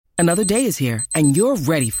Another day is here, and you're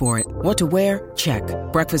ready for it. What to wear? Check.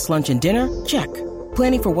 Breakfast, lunch, and dinner? Check.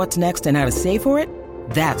 Planning for what's next and how to save for it?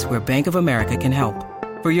 That's where Bank of America can help.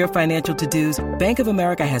 For your financial to-dos, Bank of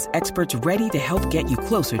America has experts ready to help get you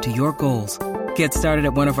closer to your goals. Get started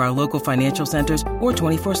at one of our local financial centers or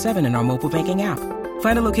 24/7 in our mobile banking app.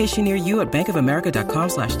 Find a location near you at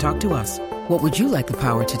bankofamerica.com/talktous. What would you like the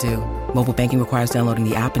power to do? Mobile banking requires downloading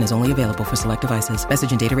the app and is only available for select devices.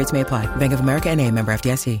 Message and data rates may apply. Bank of America N.A., member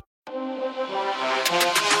FDIC.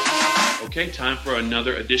 Okay, time for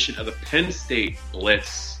another edition of the Penn State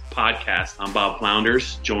Blitz podcast. I'm Bob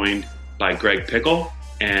Flounders, joined by Greg Pickle,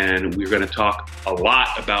 and we're going to talk a lot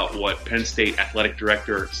about what Penn State Athletic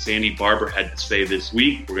Director Sandy Barbour had to say this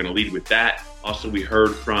week. We're going to lead with that. Also, we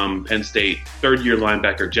heard from Penn State third-year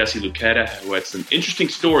linebacker Jesse Luketa, who had some interesting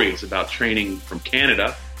stories about training from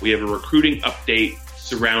Canada. We have a recruiting update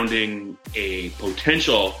surrounding a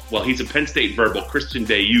potential, well, he's a Penn State verbal, Christian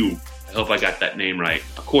Dayu. I hope I got that name right.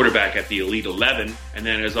 A quarterback at the Elite 11. And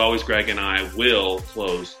then, as always, Greg and I will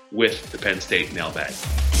close with the Penn State mailbag.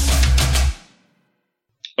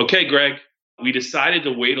 Okay, Greg, we decided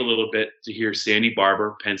to wait a little bit to hear Sandy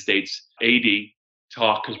Barbour, Penn State's AD,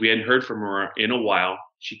 talk because we hadn't heard from her in a while.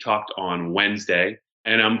 She talked on Wednesday,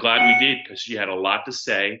 and I'm glad we did because she had a lot to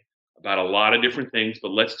say about a lot of different things.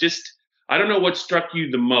 But I don't know what struck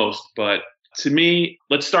you the most, but to me,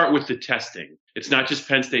 let's start with the testing. It's not just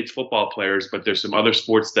Penn State's football players, but there's some other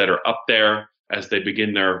sports that are up there as they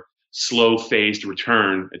begin their slow phased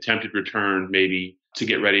return, attempted return, maybe to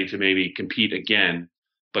get ready to maybe compete again.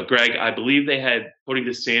 But Greg, I believe they had, according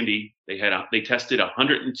to Sandy, they tested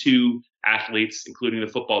 102 athletes, including the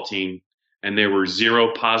football team, and there were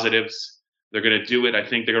 0 positives. They're going to do it. I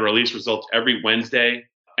think they're going to release results every Wednesday.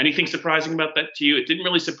 Anything surprising about that to you? It didn't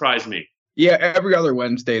really surprise me. Yeah, every other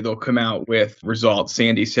Wednesday they'll come out with results.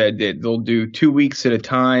 Sandy said that they'll do 2 weeks at a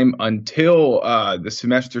time until the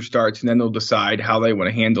semester starts, and then they'll decide how they want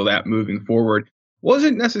to handle that moving forward.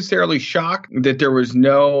 Wasn't necessarily shocked that there was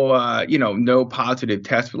no positive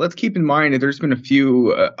test, but let's keep in mind that there's been a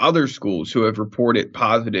few other schools who have reported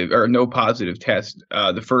positive or no positive test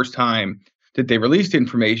the first time that they released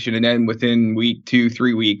information, and then within week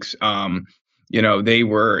 2-3 weeks, they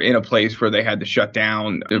were in a place where they had to shut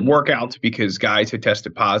down the workouts because guys had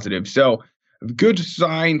tested positive. So good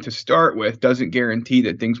sign to start with. Doesn't guarantee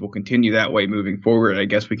that things will continue that way moving forward. I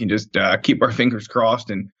guess we can just keep our fingers crossed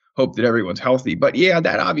and hope that everyone's healthy. But yeah,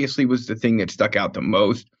 that obviously was the thing that stuck out the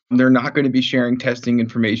most. They're not going to be sharing testing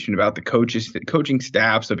information about the coaching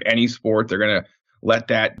staffs of any sport. They're going to let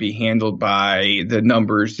that be handled by the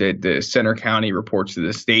numbers that the Center County reports to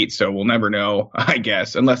the state. So we'll never know, I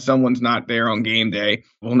guess, unless someone's not there on game day.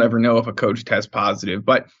 We'll never know if a coach tests positive.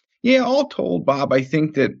 But yeah, all told, Bob, I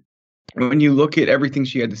think that when you look at everything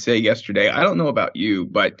she had to say yesterday, I don't know about you,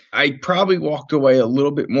 but I probably walked away a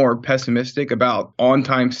little bit more pessimistic about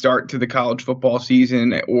on-time start to the college football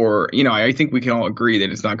season. Or, I think we can all agree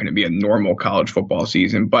that it's not going to be a normal college football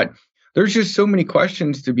season, but there's just so many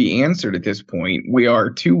questions to be answered at this point. We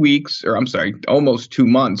are almost 2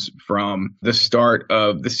 months from the start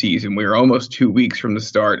of the season. We are almost 2 weeks from the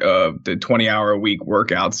start of the 20-hour-a-week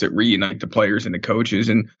workouts that reunite the players and the coaches.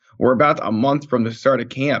 And we're about a month from the start of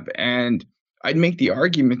camp. And I'd make the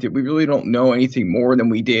argument that we really don't know anything more than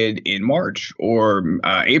we did in March or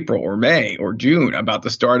April or May or June about the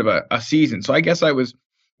start of a season. So I guess I was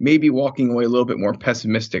maybe walking away a little bit more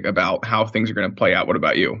pessimistic about how things are going to play out. What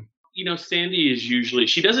about you? Sandy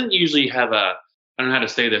she doesn't usually have I don't know how to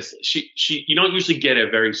say this. You don't usually get a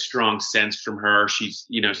very strong sense from her. She's,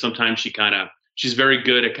 sometimes she's very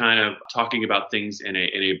good at kind of talking about things in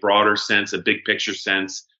a broader sense, a big picture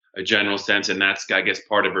sense, a general sense. And that's, I guess,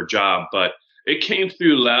 part of her job. But it came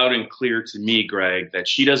through loud and clear to me, Greg, that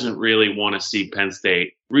she doesn't really want to see Penn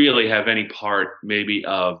State really have any part maybe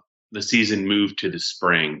of the season move to the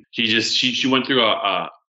spring. She went through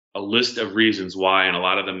a list of reasons why, and a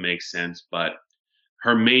lot of them make sense, but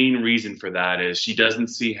her main reason for that is she doesn't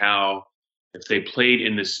see how, if they played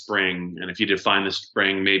in the spring, and if you define the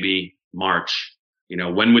spring, maybe March,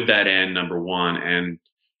 when would that end, number one? And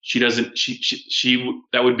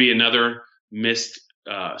that would be another missed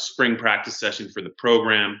spring practice session for the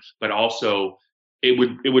program, but also it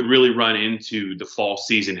would really run into the fall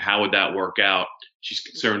season. How would that work out? She's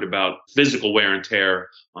concerned about physical wear and tear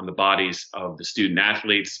on the bodies of the student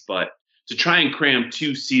athletes, but to try and cram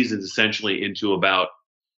 2 seasons essentially into about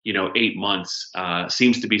 8 months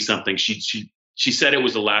seems to be something she said it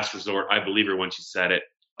was a last resort. I believe her when she said it,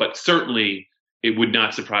 but certainly it would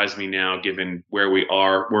not surprise me now, given where we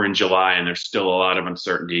are. We're in July and there's still a lot of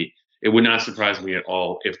uncertainty. It would not surprise me at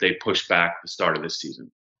all if they push back the start of this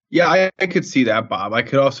season. Yeah, I could see that, Bob. I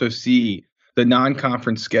could also see the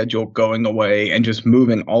non-conference schedule going away and just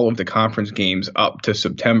moving all of the conference games up to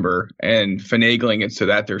September and finagling it so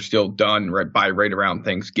that they're still done right around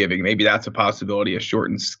Thanksgiving. Maybe that's a possibility, a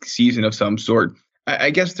shortened season of some sort.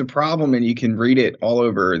 I guess the problem, and you can read it all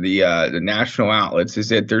over the national outlets, is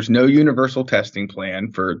that there's no universal testing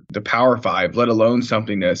plan for the Power Five, let alone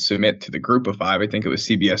something to submit to the Group of Five. I think it was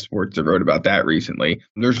CBS Sports that wrote about that recently.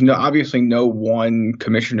 There's obviously no one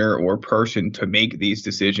commissioner or person to make these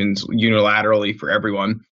decisions unilaterally for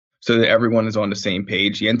everyone, so that everyone is on the same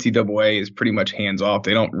page. The NCAA is pretty much hands off.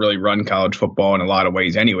 They don't really run college football in a lot of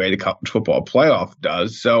ways anyway. The college football playoff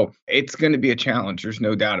does. So it's going to be a challenge. There's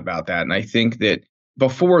no doubt about that. And I think that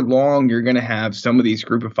before long, you're going to have some of these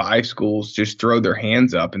Group of Five schools just throw their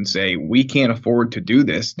hands up and say, we can't afford to do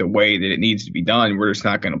this the way that it needs to be done. We're just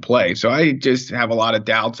not going to play. So I just have a lot of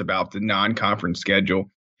doubts about the non-conference schedule.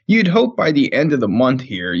 You'd hope by the end of the month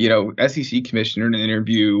here, SEC commissioner in an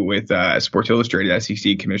interview with Sports Illustrated,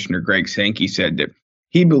 SEC Commissioner Greg Sankey said that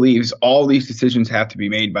he believes all these decisions have to be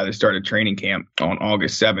made by the start of training camp on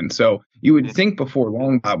August 7th. So you would think before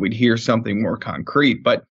long, Bob, we'd hear something more concrete.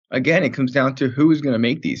 But again, it comes down to who is going to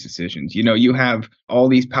make these decisions. You have all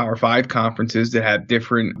these Power Five conferences that have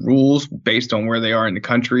different rules based on where they are in the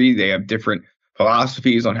country. They have different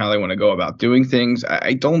philosophies on how they want to go about doing things.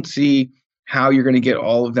 I don't see how you're going to get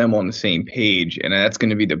all of them on the same page, and that's going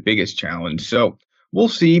to be the biggest challenge. So we'll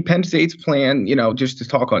see. Penn State's plan, just to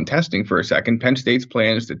talk on testing for a second, Penn State's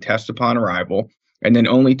plan is to test upon arrival and then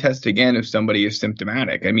only test again if somebody is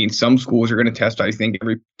symptomatic. I mean, some schools are going to test, I think,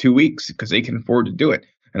 every 2 weeks because they can afford to do it.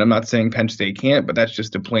 And I'm not saying Penn State can't, but that's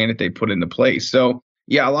just a plan that they put into place. So,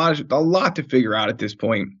 yeah, a lot to figure out at this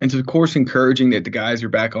point. It's, of course, encouraging that the guys are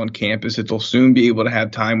back on campus, that they'll soon be able to have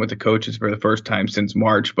time with the coaches for the first time since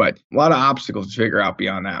March. But a lot of obstacles to figure out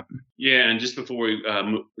beyond that. Yeah, and just before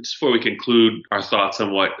we conclude our thoughts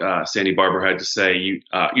on what Sandy Barbour had to say,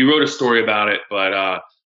 you wrote a story about it, but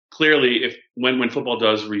clearly, when football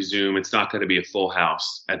does resume, it's not going to be a full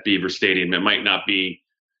house at Beaver Stadium. It might not be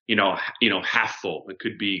half full. It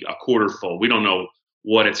could be a quarter full. We don't know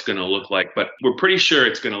what it's going to look like, but we're pretty sure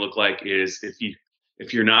it's going to look like is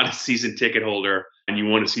if you're not a season ticket holder and you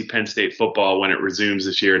want to see Penn State football when it resumes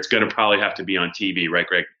this year, it's going to probably have to be on TV, right,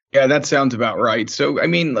 Greg? Yeah, that sounds about right. So, I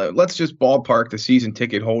mean, let's just ballpark the season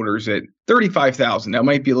ticket holders at 35,000. That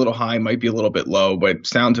might be a little high, might be a little bit low, but it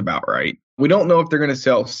sounds about right. We don't know if they're going to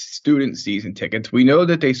sell student season tickets. We know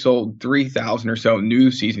that they sold 3,000 or so new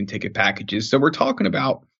season ticket packages. So we're talking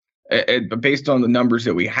about, based on the numbers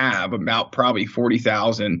that we have, about probably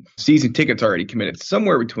 40,000 season tickets already committed,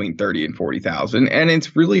 somewhere between 30 and 40,000. And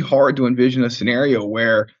it's really hard to envision a scenario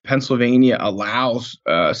where Pennsylvania allows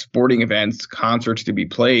sporting events, concerts to be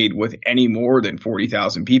played with any more than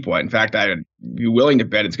 40,000 people. In fact, I'd be willing to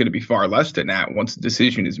bet it's going to be far less than that once the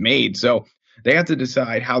decision is made. So they have to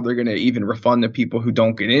decide how they're going to even refund the people who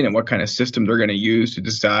don't get in and what kind of system they're going to use to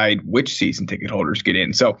decide which season ticket holders get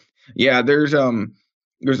in. So, yeah, there's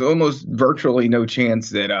almost virtually no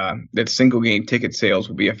chance that single game ticket sales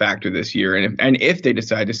will be a factor this year. And if they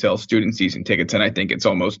decide to sell student season tickets, and I think it's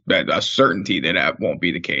almost a certainty that won't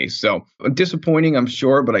be the case. So disappointing, I'm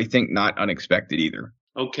sure, but I think not unexpected either.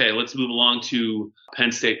 Okay, let's move along to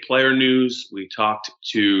Penn State player news. We talked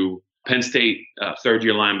to Penn State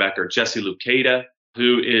third-year linebacker Jesse Luketa,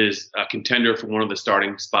 who is a contender for one of the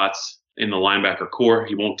starting spots in the linebacker core.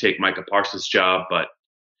 He won't take Micah Parsons' job, but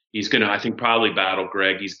he's going to, I think, probably battle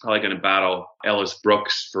Greg. He's probably going to battle Ellis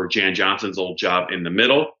Brooks for Jan Johnson's old job in the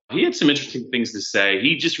middle. He had some interesting things to say.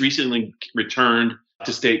 He just recently returned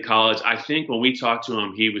to State College. I think when we talked to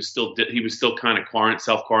him, he was still kind of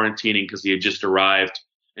self-quarantining because he had just arrived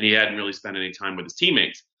and he hadn't really spent any time with his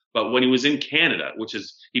teammates. But when he was in Canada,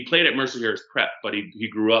 he played at Mercyhurst Prep, but he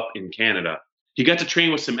grew up in Canada. He got to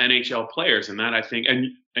train with some NHL players, and that I think,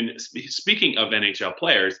 and speaking of NHL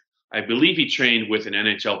players, I believe he trained with an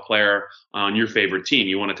NHL player on your favorite team.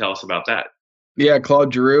 You want to tell us about that? Yeah,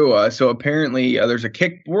 Claude Giroux. So apparently there's a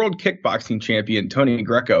world kickboxing champion, Tony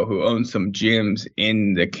Greco, who owns some gyms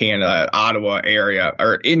in the Ottawa area,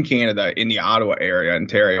 or in Canada, in the Ottawa area,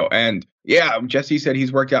 Ontario. And yeah, Jesse said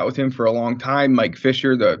he's worked out with him for a long time. Mike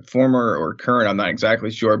Fisher, the former or current, I'm not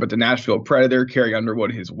exactly sure, but the Nashville Predator, Carrie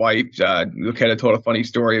Underwood, his wife, Luketa told a funny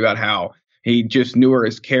story about how he just knew her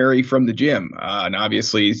as Carrie from the gym. And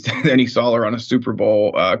obviously, then he saw her on a Super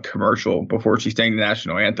Bowl commercial before she sang the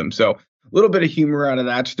national anthem. So a little bit of humor out of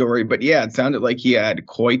that story. But yeah, it sounded like he had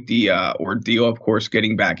quite the ordeal, of course,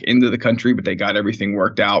 getting back into the country, but they got everything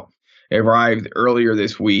worked out. arrived earlier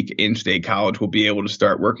this week in State College will be able to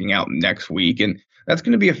start working out next week. And that's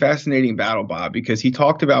going to be a fascinating battle, Bob, because he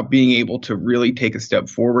talked about being able to really take a step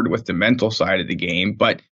forward with the mental side of the game,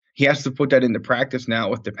 but he has to put that into practice now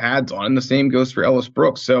with the pads on. And the same goes for Ellis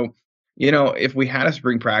Brooks. So, if we had a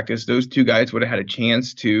spring practice, those two guys would have had a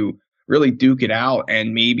chance to really duke it out,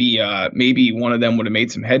 and maybe one of them would have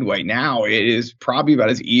made some headway. Now it is probably about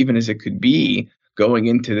as even as it could be going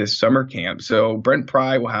into this summer camp. So Brent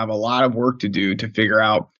Pry will have a lot of work to do to figure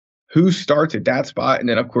out who starts at that spot, and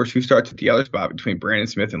then, of course, who starts at the other spot between Brandon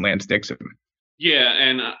Smith and Lance Dixon. Yeah,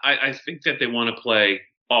 and I think that they want to play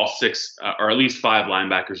all six or at least five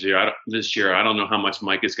linebackers here this year. I don't know how much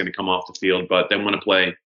Mike is going to come off the field, but they want to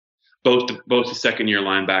play both the second-year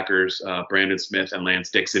linebackers, Brandon Smith and Lance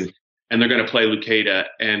Dixon, and they're going to play Luketa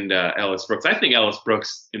and Ellis Brooks. I think Ellis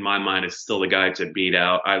Brooks, in my mind, is still the guy to beat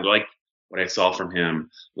out. I like what I saw from him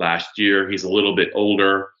last year. He's a little bit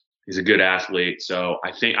older. He's a good athlete. So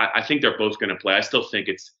I think they're both going to play. I still think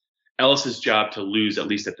it's Ellis's job to lose, at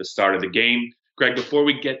least at the start of the game. Greg, before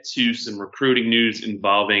we get to some recruiting news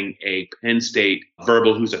involving a Penn State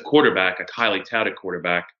verbal who's a quarterback, a highly touted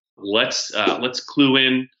quarterback, let's clue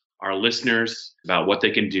in our listeners about what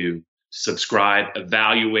they can do, subscribe,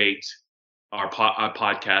 evaluate our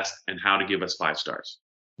podcast, and how to give us 5 stars.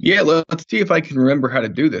 Yeah, let's see if I can remember how to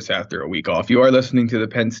do this after a week off. You are listening to the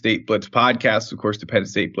Penn State Blitz podcast, of course, the Penn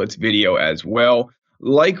State Blitz video as well.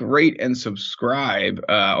 Like, rate, and subscribe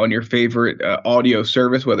on your favorite audio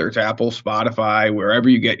service, whether it's Apple, Spotify, wherever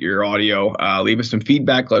you get your audio. Leave us some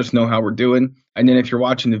feedback. Let us know how we're doing. And then if you're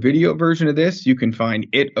watching the video version of this, you can find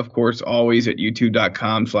it, of course, always at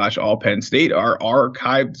youtube.com/allpennstate. Our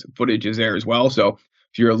archived footage is there as well. So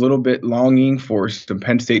if you're a little bit longing for some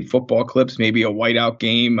Penn State football clips, maybe a whiteout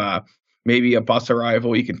game, maybe a bus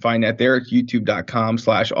arrival, you can find that there at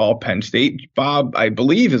youtube.com/allpennstate. Bob, I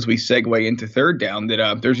believe as we segue into third down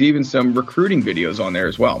that there's even some recruiting videos on there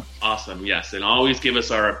as well. Awesome. Yes. And always give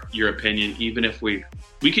us your opinion, even if we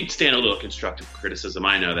can stand a little constructive criticism.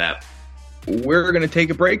 I know that. We're going to take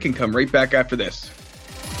a break and come right back after this.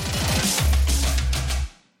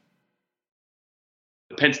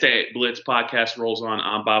 The Penn State Blitz podcast rolls on.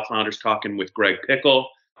 I'm Bob Flounders talking with Greg Pickle.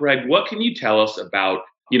 Greg, what can you tell us about,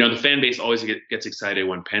 the fan base always gets excited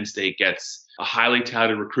when Penn State gets a highly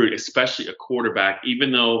touted recruit, especially a quarterback,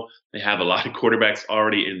 even though they have a lot of quarterbacks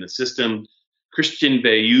already in the system. Christian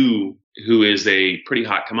Bayou, who is a pretty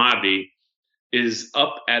hot commodity, is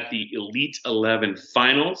up at the Elite 11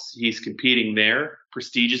 finals. He's competing there,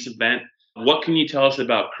 prestigious event. What can you tell us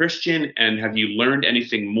about Christian, and have you learned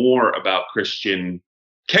anything more about Christian?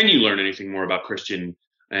 Can you learn anything more about Christian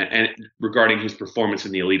and regarding his performance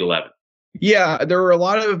in the Elite 11? Yeah, there were a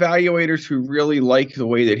lot of evaluators who really liked the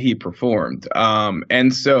way that he performed.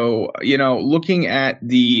 And so, looking at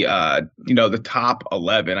the top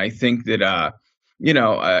 11, I think that,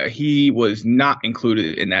 he was not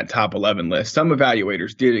included in that top 11 list. Some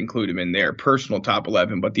evaluators did include him in their personal top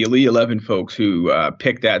 11, but the Elite 11 folks who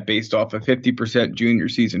picked that based off of 50% junior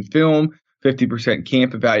season film, 50%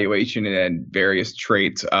 camp evaluation, and then various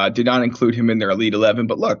traits did not include him in their Elite 11.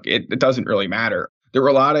 But look, it doesn't really matter. There were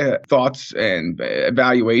a lot of thoughts and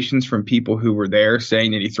evaluations from people who were there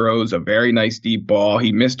saying that he throws a very nice deep ball.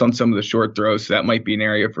 He missed on some of the short throws, so that might be an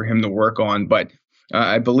area for him to work on. But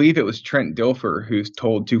I believe it was Trent Dilfer who's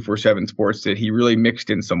told 247 Sports that he really mixed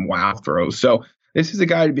in some wow throws. So this is a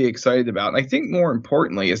guy to be excited about. And I think more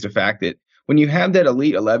importantly is the fact that when you have that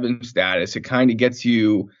Elite 11 status, it kind of gets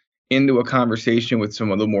you into a conversation with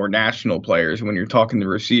some of the more national players when you're talking to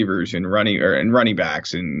receivers and running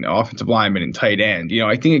backs and offensive linemen and tight end.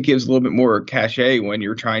 I think it gives a little bit more cachet when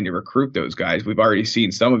you're trying to recruit those guys. We've already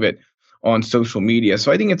seen some of it on social media.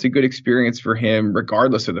 So I think it's a good experience for him,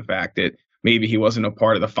 regardless of the fact that maybe he wasn't a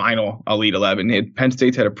part of the final Elite 11. Penn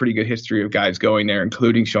State's had a pretty good history of guys going there,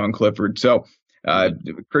 including Sean Clifford. So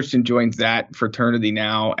Christian joins that fraternity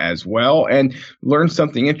now as well, and learned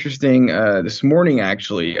something interesting this morning,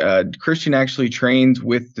 actually. Christian actually trains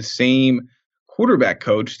with the same quarterback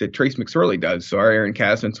coach that Trace McSorley does. So our Aaron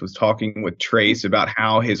Kasnitz was talking with Trace about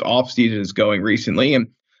how his offseason is going recently, and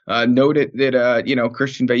noted that,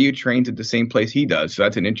 Christian Bayou trains at the same place he does. So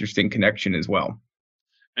that's an interesting connection as well.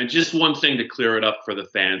 And just one thing to clear it up for the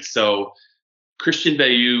fans. So Christian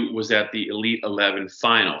Bayou was at the Elite 11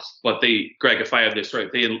 finals, but Greg, if I have this right,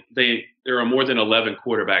 there are more than 11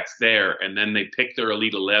 quarterbacks there, and then they picked their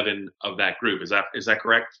Elite 11 of that group. Is that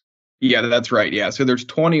correct? Yeah, that's right. Yeah. So there's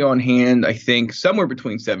 20 on hand, I think, somewhere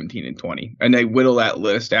between 17 and 20, and they whittle that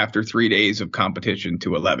list after 3 days of competition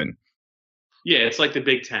to 11. Yeah, it's like the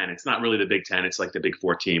Big Ten. It's not really the Big Ten. It's like the Big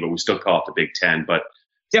 14, but we still call it the Big Ten. But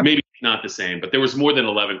Yeah. Maybe not the same, but there was more than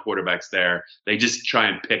 11 quarterbacks there. They just try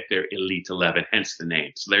and pick their elite 11, hence the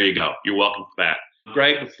name. So there you go. You're welcome for that.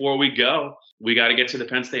 Greg, before we go, we got to get to the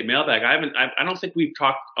Penn State mailbag. I don't think we've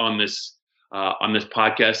talked on this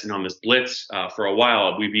podcast and on this Blitz for a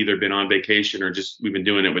while. We've either been on vacation or just we've been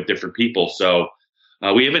doing it with different people. So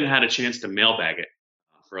we haven't had a chance to mailbag it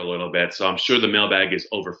for a little bit. So I'm sure the mailbag is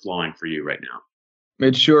overflowing for you right now.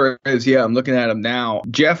 It sure is. Yeah, I'm looking at them now.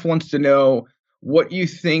 Jeff wants to know what you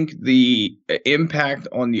think the impact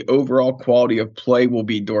on the overall quality of play will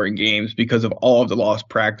be during games because of all of the lost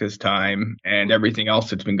practice time and everything else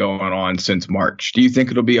that's been going on since March. Do you think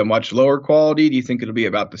it'll be a much lower quality? Do you think it'll be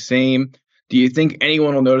about the same? Do you think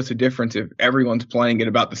anyone will notice a difference if everyone's playing at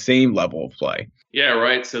about the same level of play? Yeah,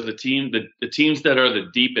 right. So the teams that are the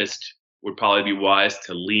deepest would probably be wise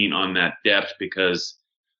to lean on that depth, because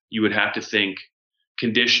you would have to think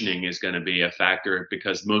conditioning is going to be a factor,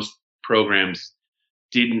 because most programs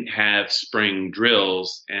didn't have spring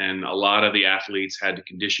drills and a lot of the athletes had to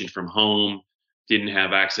condition from home, didn't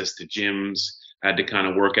have access to gyms, had to kind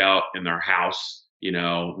of work out in their house,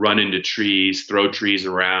 run into trees, throw trees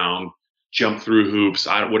around, jump through hoops,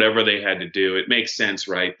 whatever they had to do. It makes sense,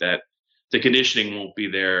 right, that the conditioning won't be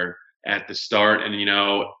there at the start. And,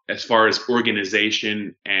 as far as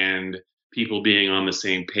organization and people being on the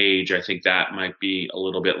same page, I think that might be a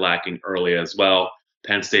little bit lacking early as well.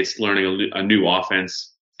 Penn State's learning a new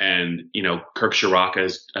offense, and Kirk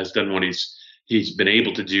Ciarrocca has done what he's been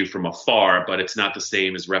able to do from afar, but it's not the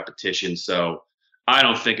same as repetition. So I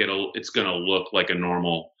don't think it's going to look like a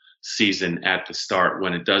normal season at the start.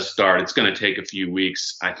 When it does start, it's going to take a few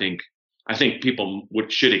weeks. I think people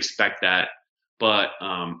should expect that, but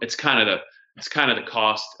it's kind of the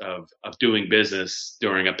cost of doing business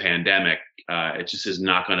during a pandemic. It just is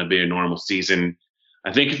not going to be a normal season.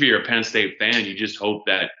 I think if you're a Penn State fan, you just hope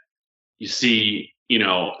that you see,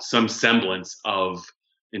 some semblance of,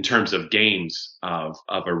 in terms of games of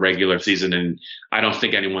a regular season. And I don't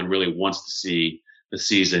think anyone really wants to see the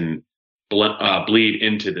season bleed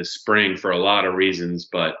into the spring for a lot of reasons.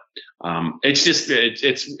 But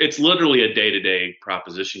it's literally a day-to-day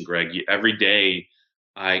proposition, Greg. Every day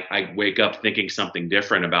I wake up thinking something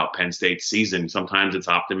different about Penn State's season. Sometimes it's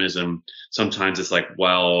optimism. Sometimes it's like,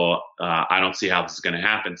 I don't see how this is going to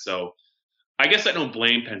happen. So I guess I don't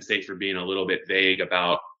blame Penn State for being a little bit vague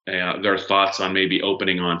about their thoughts on maybe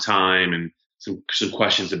opening on time and some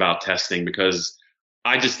questions about testing, because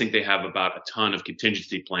I just think they have about a ton of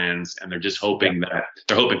contingency plans, and they're just hoping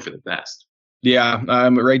for the best. Yeah,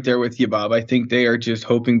 I'm right there with you, Bob. I think they are just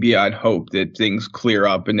hoping beyond hope that things clear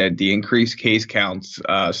up and that the increased case counts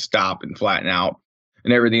stop and flatten out,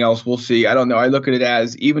 and everything else we'll see. I don't know. I look at it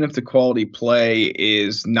as, even if the quality play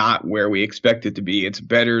is not where we expect it to be, it's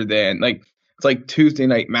better than it's like Tuesday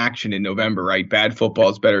night action in November, right? Bad football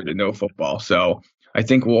is better than no football. So I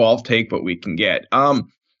think we'll all take what we can get.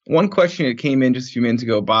 One question that came in just a few minutes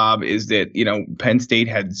ago, Bob, is that, Penn State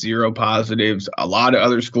had 0 positives. A lot of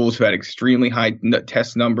other schools have had extremely high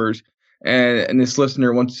test numbers. And this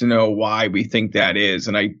listener wants to know why we think that is.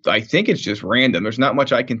 And I think it's just random. There's not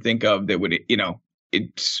much I can think of that would,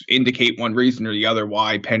 indicate one reason or the other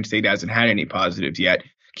why Penn State hasn't had any positives yet.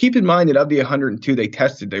 Keep in mind that of the 102 they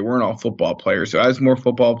tested, they weren't all football players. So as more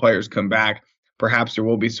football players come back, perhaps there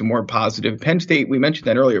will be some more positive. Penn State, we mentioned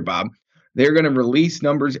that earlier, Bob. They're going to release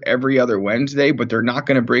numbers every other Wednesday, but they're not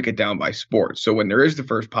going to break it down by sport. So when there is the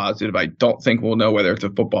first positive, I don't think we'll know whether it's a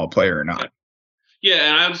football player or not. Yeah,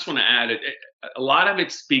 and I just want to add, a lot of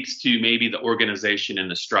it speaks to maybe the organization and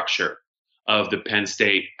the structure of the Penn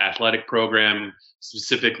State athletic program,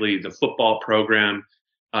 specifically the football program.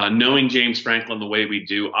 Knowing James Franklin the way we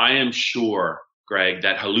do, I am sure, Greg,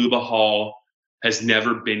 that Haluba Hall has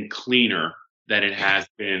never been cleaner than it has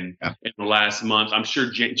been in the last month. I'm sure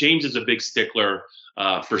James is a big stickler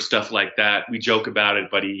for stuff like that. We joke about it,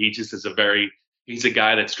 but he just is he's a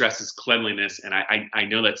guy that stresses cleanliness. And I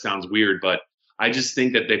know that sounds weird, but I just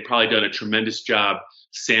think that they've probably done a tremendous job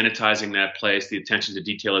sanitizing that place. The attention to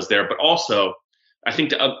detail is there. But also, I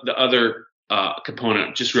think the other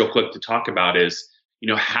component, just real quick to talk about, is,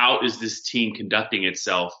 how is this team conducting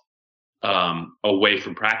itself away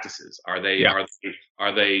from practices? Are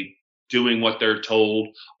they doing what they're told?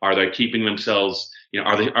 Are they keeping themselves,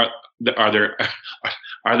 are there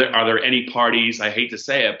any parties? I hate to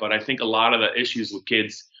say it, but I think a lot of the issues with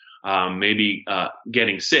kids maybe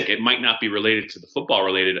getting sick, it might not be related to the football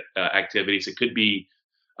related activities.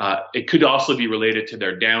 It could also be related to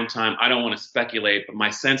their downtime. I don't want to speculate, but my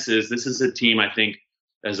sense is this is a team, I think,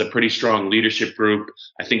 as a pretty strong leadership group.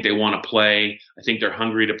 I think they want to play. I think they're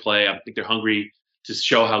hungry to play. I think they're hungry to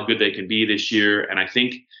show how good they can be this year. And I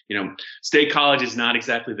think, State College is not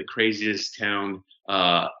exactly the craziest town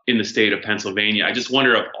in the state of Pennsylvania. I just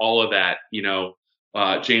wonder if all of that,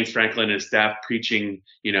 James Franklin and his staff preaching,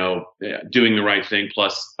 doing the right thing,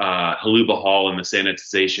 plus Haluba Hall and the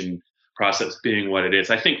sanitization process being what it is.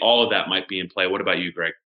 I think all of that might be in play. What about you,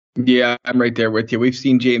 Greg? Yeah, I'm right there with you. We've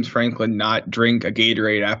seen James Franklin not drink a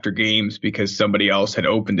Gatorade after games because somebody else had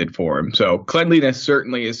opened it for him. So cleanliness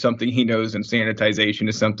certainly is something he knows, and sanitization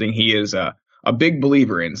is something he is a big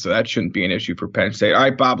believer in. So that shouldn't be an issue for Penn State. All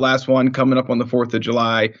right, Bob, last one coming up on the 4th of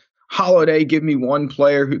July. Holiday, give me one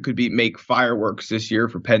player who could make fireworks this year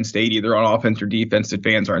for Penn State, either on offense or defense, that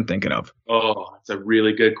fans aren't thinking of. Oh, that's a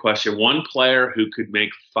really good question. One player who could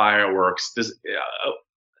make fireworks.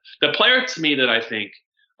 The player to me that I think,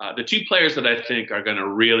 the two players that I think are going to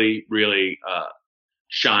really, really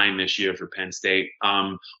shine this year for Penn State.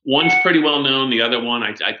 One's pretty well known. The other one,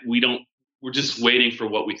 we're just waiting for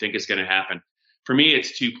what we think is going to happen. For me,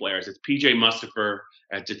 it's two players. It's PJ Mustipher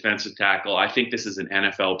at defensive tackle. I think this is an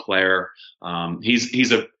NFL player.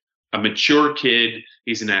 He's a mature kid.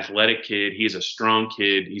 He's an athletic kid. He's a strong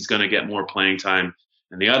kid. He's going to get more playing time.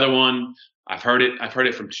 And the other one, I've heard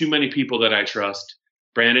it from too many people that I trust.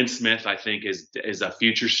 Brandon Smith, I think, is a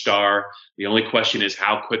future star. The only question is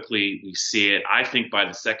how quickly we see it. I think by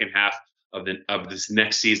the second half of this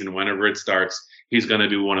next season, whenever it starts, he's going to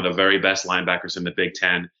be one of the very best linebackers in the Big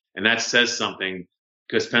Ten. And that says something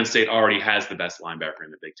because Penn State already has the best linebacker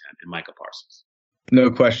in the Big Ten, in Micah Parsons.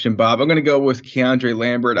 No question, Bob. I'm going to go with Keandre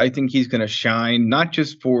Lambert. I think he's going to shine, not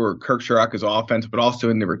just for Kirk Ciarrocca's offense, but also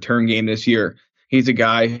in the return game this year. He's a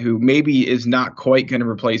guy who maybe is not quite going to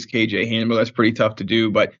replace KJ Hamler. That's pretty tough to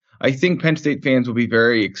do, but I think Penn State fans will be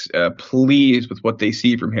very pleased with what they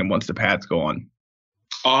see from him once the pads go on.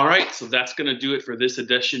 All right, so that's going to do it for this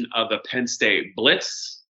edition of the Penn State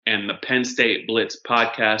Blitz and the Penn State Blitz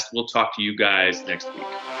podcast. We'll talk to you guys next week.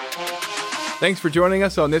 Thanks for joining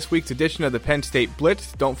us on this week's edition of the Penn State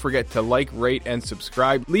Blitz. Don't forget to like, rate, and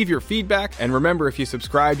subscribe. Leave your feedback. And remember, if you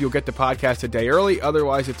subscribe, you'll get the podcast a day early.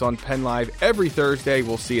 Otherwise, it's on Penn Live every Thursday.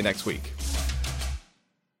 We'll see you next week.